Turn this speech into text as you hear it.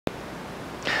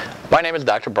My name is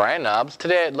Dr. Brian Knobs.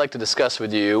 Today I'd like to discuss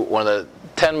with you one of the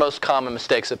 10 most common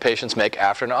mistakes that patients make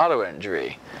after an auto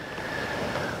injury.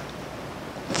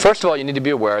 First of all, you need to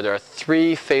be aware there are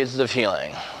 3 phases of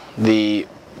healing: the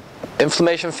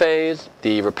inflammation phase,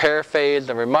 the repair phase,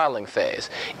 and remodeling phase.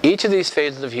 Each of these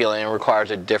phases of healing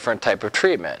requires a different type of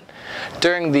treatment.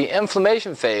 During the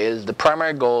inflammation phase, the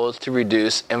primary goal is to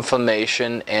reduce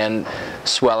inflammation and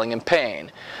swelling and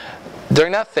pain.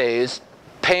 During that phase,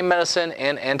 pain medicine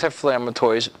and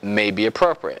anti-inflammatories may be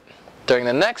appropriate. During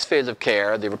the next phase of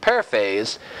care, the repair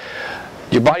phase,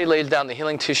 your body lays down the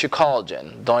healing tissue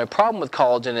collagen. The only problem with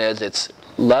collagen is it's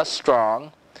less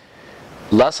strong,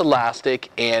 less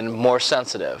elastic, and more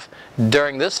sensitive.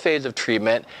 During this phase of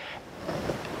treatment,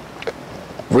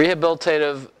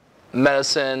 rehabilitative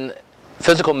medicine,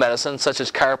 physical medicine such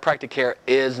as chiropractic care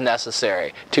is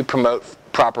necessary to promote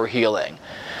proper healing.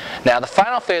 Now, the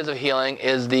final phase of healing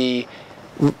is the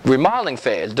remodeling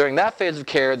phase. During that phase of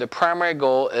care, the primary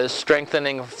goal is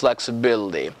strengthening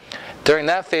flexibility. During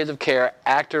that phase of care,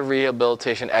 active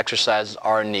rehabilitation exercises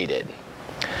are needed.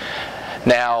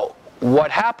 Now,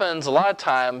 what happens a lot of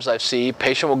times, I see,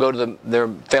 patient will go to their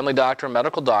family doctor or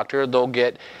medical doctor, they'll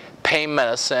get pain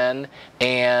medicine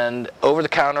and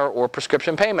over-the-counter or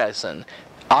prescription pain medicine.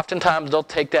 Oftentimes, they'll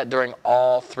take that during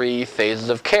all 3 phases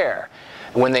of care.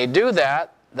 When they do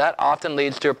that, that often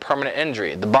leads to a permanent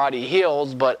injury. The body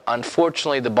heals, but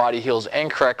unfortunately the body heals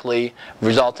incorrectly,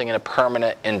 resulting in a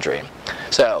permanent injury.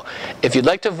 So, if you'd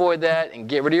like to avoid that and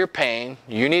get rid of your pain,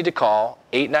 you need to call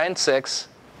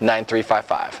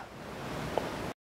 896-9355.